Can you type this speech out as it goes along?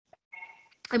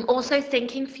I'm also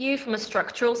thinking for you from a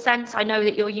structural sense. I know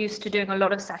that you're used to doing a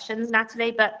lot of sessions,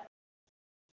 Natalie, but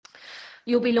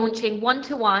you'll be launching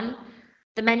one-to-one,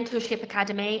 the Mentorship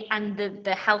Academy, and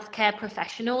the healthcare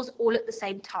professionals all at the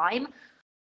same time.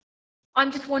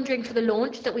 I'm just wondering for the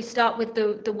launch that we start with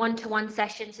the one-to-one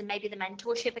sessions and maybe the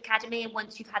Mentorship Academy. And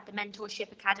once you've had the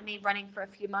Mentorship Academy running for a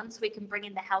few months, we can bring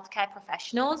in the healthcare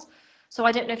professionals. So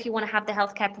I don't know if you want to have the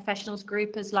healthcare professionals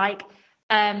group as like,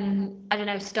 I don't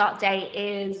know, start date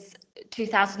is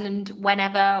 2000 and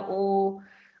whenever, or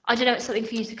I don't know, it's something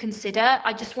for you to consider.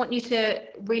 I just want you to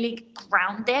really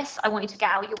ground this. I want you to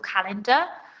get out your calendar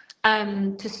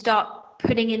to start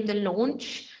putting in the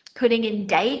launch, putting in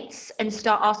dates, and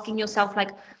start asking yourself,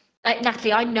 like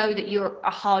Natalie, I know that you're a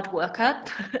hard worker.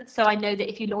 So I know that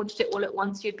if you launched it all at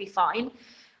once, you'd be fine.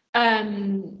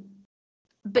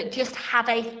 But just have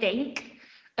a think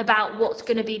about what's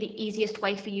going to be the easiest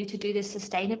way for you to do this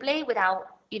sustainably without,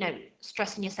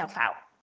 stressing yourself out.